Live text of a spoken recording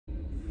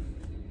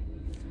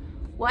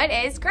What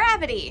is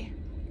gravity?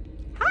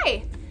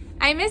 Hi,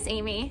 I'm Miss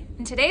Amy,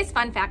 and today's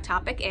fun fact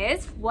topic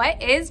is, what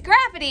is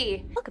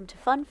gravity? Welcome to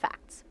Fun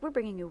Facts. We're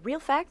bringing you real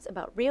facts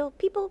about real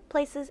people,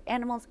 places,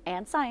 animals,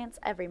 and science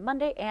every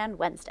Monday and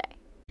Wednesday.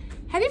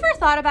 Have you ever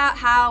thought about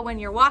how when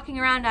you're walking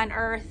around on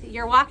Earth,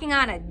 you're walking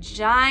on a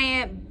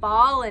giant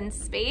ball in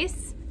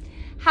space?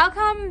 How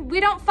come we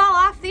don't fall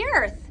off the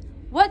Earth?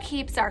 What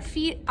keeps our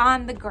feet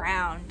on the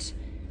ground?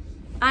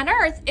 On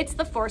Earth, it's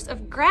the force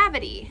of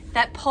gravity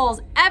that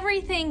pulls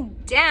everything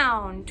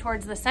down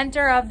towards the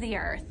center of the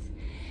Earth.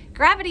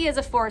 Gravity is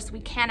a force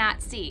we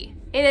cannot see.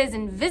 It is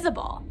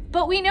invisible,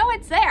 but we know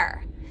it's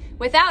there.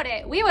 Without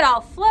it, we would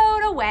all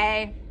float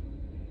away.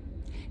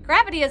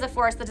 Gravity is a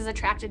force that is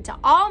attracted to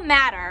all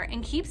matter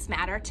and keeps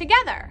matter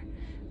together.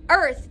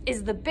 Earth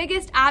is the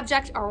biggest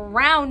object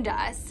around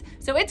us,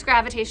 so its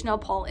gravitational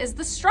pull is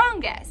the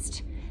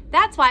strongest.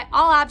 That's why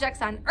all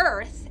objects on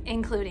Earth,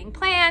 including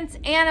plants,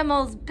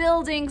 animals,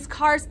 buildings,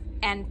 cars,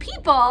 and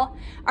people,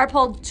 are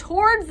pulled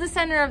towards the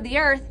center of the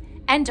Earth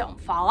and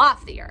don't fall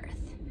off the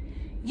Earth.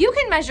 You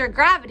can measure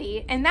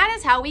gravity, and that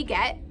is how we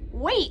get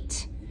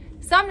weight.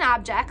 Some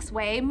objects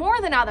weigh more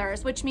than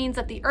others, which means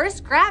that the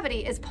Earth's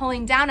gravity is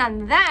pulling down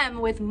on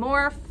them with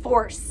more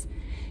force.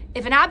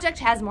 If an object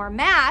has more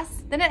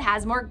mass, then it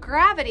has more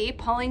gravity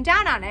pulling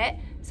down on it,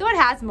 so it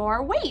has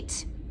more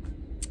weight.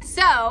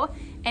 So,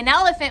 an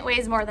elephant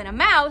weighs more than a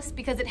mouse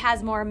because it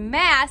has more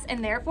mass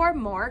and therefore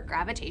more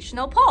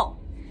gravitational pull.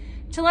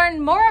 To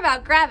learn more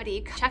about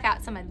gravity, check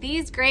out some of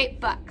these great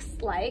books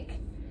like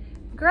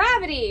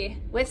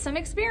Gravity with some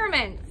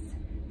experiments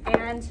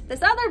and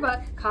this other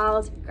book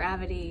called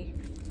Gravity.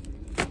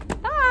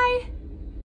 Bye!